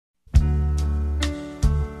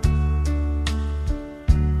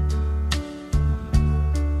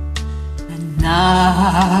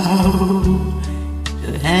Now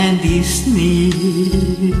the end is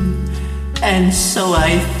near, and so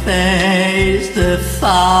I face the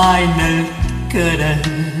final curtain.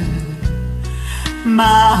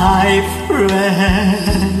 My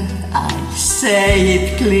friend, I say it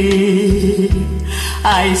clear,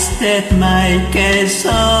 I state my case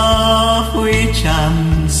of which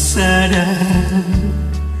I'm certain.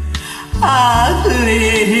 I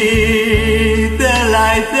live the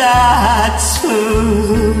life that's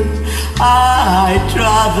full. I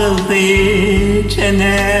travel each and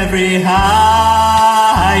every highway,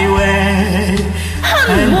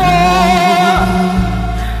 and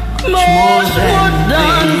more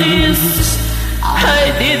than this, I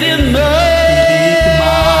didn't know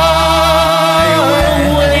my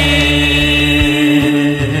way.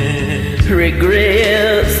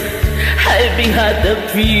 Regrets, I've had a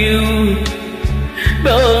few,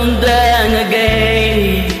 but then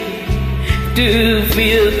again, to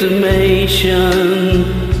feel the mission.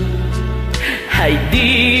 I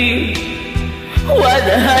did what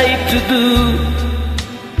I had to do,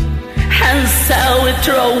 and so we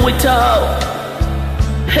throw it out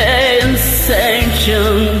and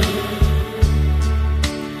sanction.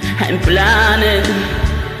 I'm planning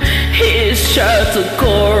his shorter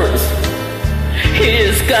course.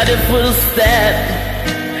 He's got a full step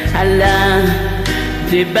along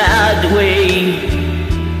the bad way.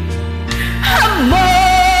 I'm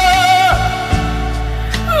more,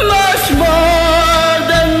 much more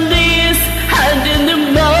than this, and in the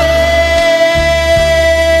more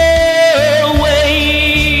way.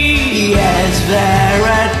 Yes, there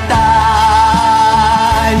are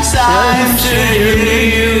times I'm sure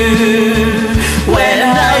you, when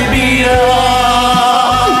I be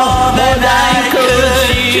all that I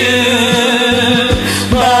could do,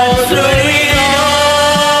 but through it all,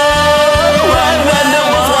 when the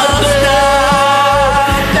was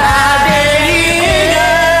done, I didn't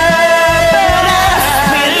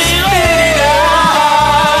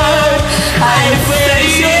I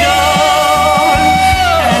faced it all,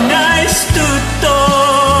 and I stood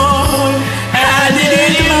tall, and did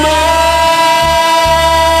it my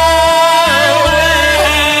way.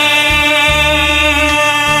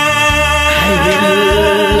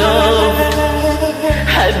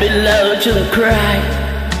 I've been loud and cried,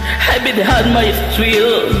 I've been had my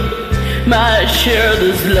thrill, my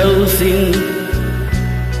shoulders losing.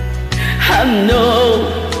 I know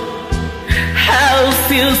how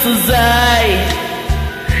still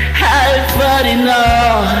I've fought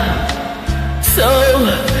enough, so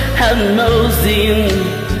I'm losing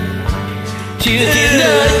to the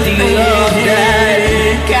nothing of that.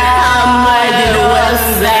 I might well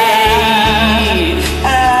say,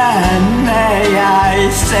 and may I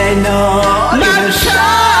say no, my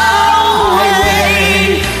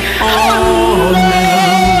way. Oh no,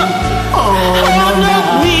 oh not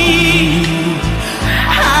me.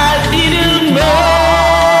 I didn't know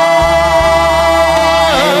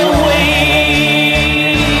way.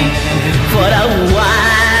 For a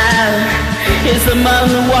while, it's a man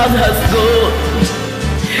what has good.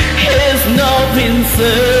 He's nothing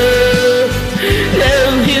served.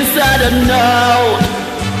 Then he's had a note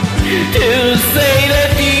to say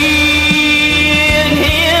that he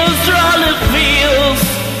strongly feels.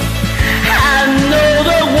 I know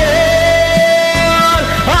the world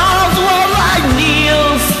all's one like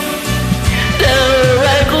Niels. The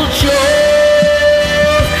record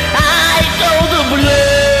shows I told the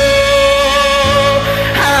blow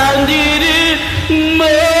and did it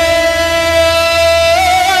my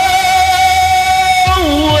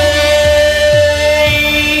way.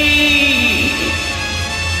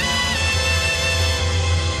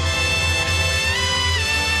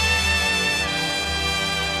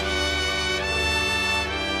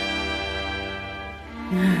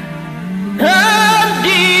 Yeah.